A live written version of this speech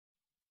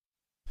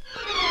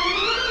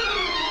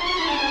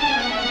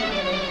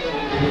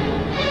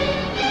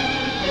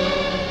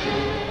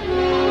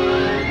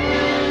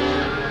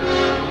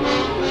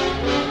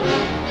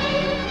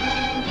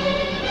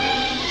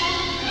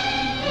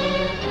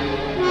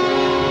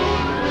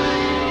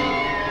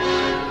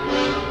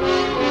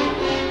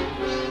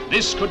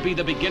This could be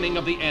the beginning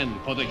of the end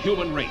for the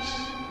human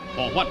race.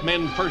 For what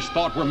men first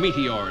thought were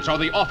meteors or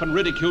the often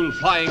ridiculed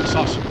flying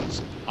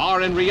saucers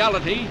are in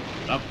reality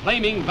the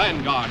flaming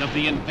vanguard of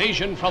the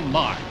invasion from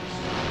Mars.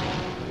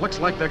 Looks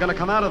like they're gonna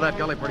come out of that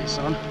gully pretty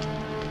soon.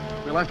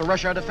 We'll have to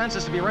rush our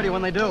defenses to be ready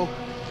when they do.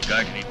 The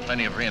guard can need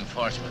plenty of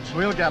reinforcements.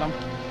 We'll get them.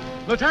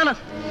 Lieutenant,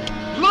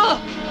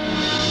 look!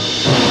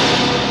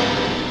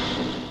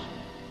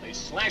 They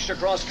slashed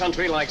across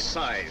country like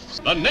scythes.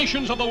 The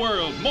nations of the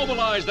world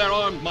mobilize their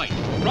armed might,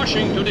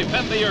 rushing to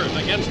defend the Earth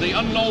against the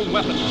unknown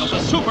weapons of the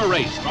super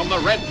race from the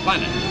Red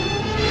Planet.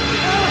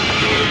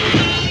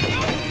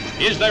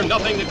 Is there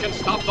nothing that can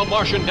stop the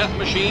Martian death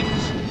machines?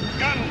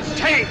 Guns,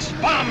 tanks,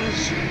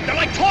 bombs. They're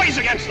like toys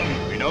against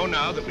them. We know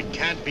now that we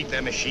can't beat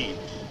their machine.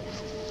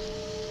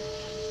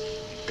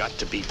 We've got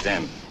to beat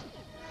them.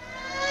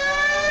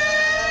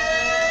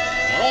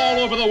 All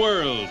over the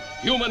world,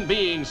 human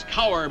beings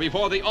cower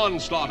before the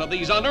onslaught of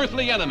these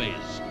unearthly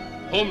enemies,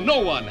 whom no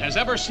one has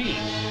ever seen.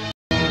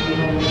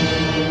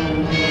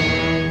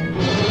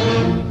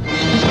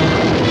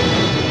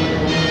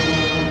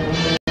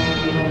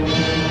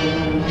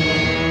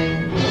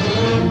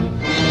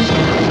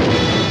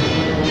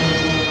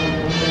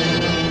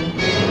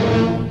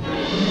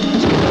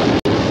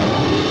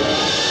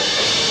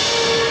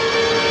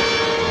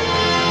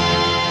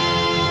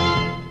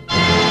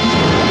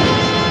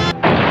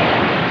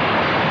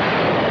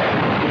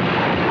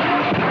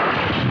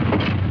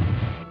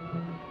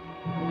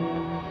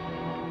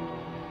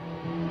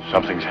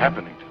 Something's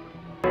happening to them.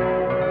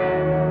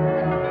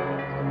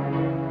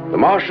 The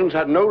Martians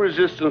had no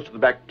resistance to the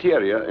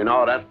bacteria in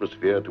our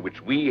atmosphere to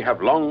which we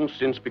have long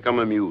since become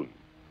immune.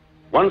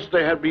 Once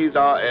they had breathed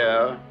our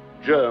air,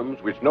 germs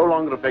which no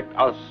longer affect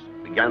us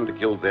began to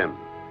kill them.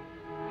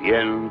 The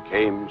end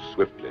came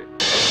swiftly.